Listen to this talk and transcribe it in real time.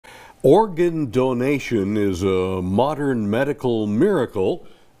Organ donation is a modern medical miracle,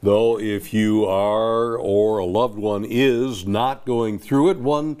 though if you are or a loved one is not going through it,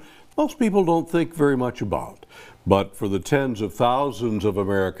 one most people don't think very much about. But for the tens of thousands of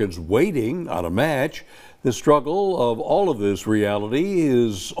Americans waiting on a match, the struggle of all of this reality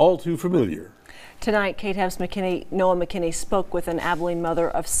is all too familiar. Tonight, KTAB's Noah McKinney spoke with an Abilene mother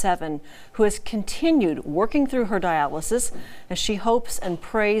of 7 who has continued working through her dialysis as she hopes and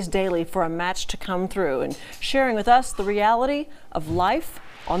prays daily for a match to come through, and sharing with us the reality of life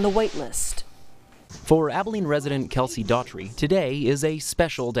on the wait list. For Abilene resident Kelsey Daughtery, today is a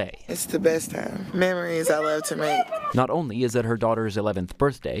special day. It's the best time. Memories I love to make. Not only is it her daughter's 11th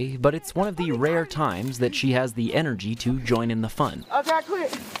birthday, but it's one of the rare times that she has the energy to join in the fun. Okay,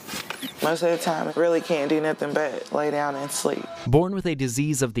 quit. Most of the time, I really can't do nothing but lay down and sleep. Born with a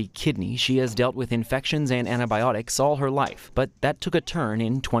disease of the kidney, she has dealt with infections and antibiotics all her life, but that took a turn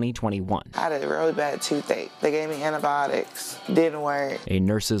in 2021. I had a really bad toothache. They gave me antibiotics. Didn't work. A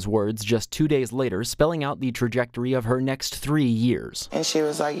nurse's words just 2 days later, spelling out the trajectory of her next 3 years. And she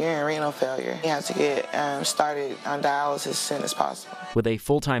was like, "You're in renal failure. You have to get started on dialysis as soon as possible." With a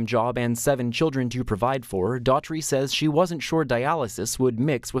full-time job and 7 children to provide for, Daughtery says she wasn't sure dialysis would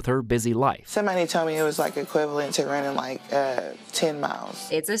mix with her busy life. Somebody told me it was like equivalent to running like 10 miles.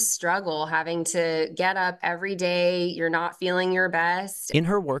 It's a struggle having to get up every day. You're not feeling your best. In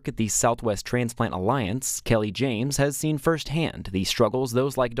her work at the Southwest Transplant Alliance, Kelly James has seen firsthand the struggles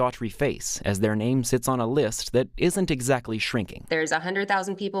those like Daughtery face as their name sits on a list that isn't exactly shrinking. There's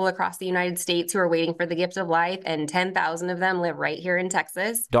 100,000 people across the United States who are waiting for the gift of life, and 10,000 of them live right here in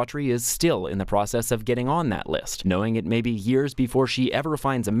Texas. Daughtery is still in the process of getting on that list. Knowing it may be years before she ever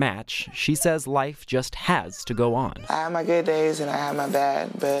finds a match, she says life just has to go on. I have my good days and I have my bad,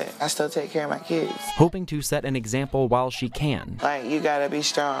 but I still take care of my kids. Hoping to set an example while she can. Like, you gotta be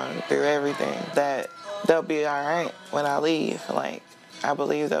strong through everything. That they'll be all right when I leave. Like, I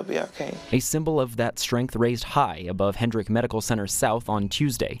believe they'll be okay. A symbol of that strength raised high above Hendrick Medical Center South on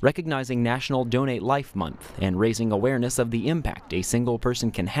Tuesday, recognizing National Donate Life Month and raising awareness of the impact a single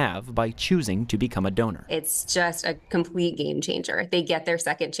person can have by choosing to become a donor. It's just a complete game changer. They get their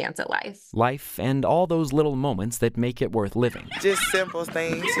second chance at life. Life and all those little moments that make it worth living. Just simple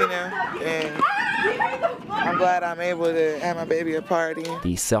things, you know, and I'm glad I'm able to have my baby a party.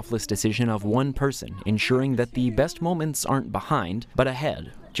 The selfless decision of one person ensuring that the best moments aren't behind, but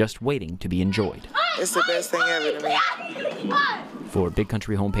ahead, just waiting to be enjoyed. It's the best thing ever to me. For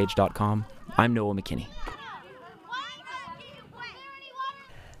BigCountryHomepage.com, I'm Noah McKinney.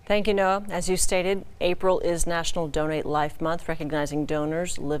 Thank you, Noah. As you stated, April is National Donate Life Month, recognizing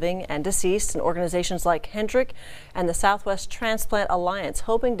donors living and deceased, and organizations like Hendrick and the Southwest Transplant Alliance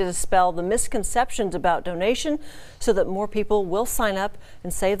hoping to dispel the misconceptions about donation so that more people will sign up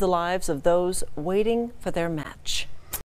and save the lives of those waiting for their match.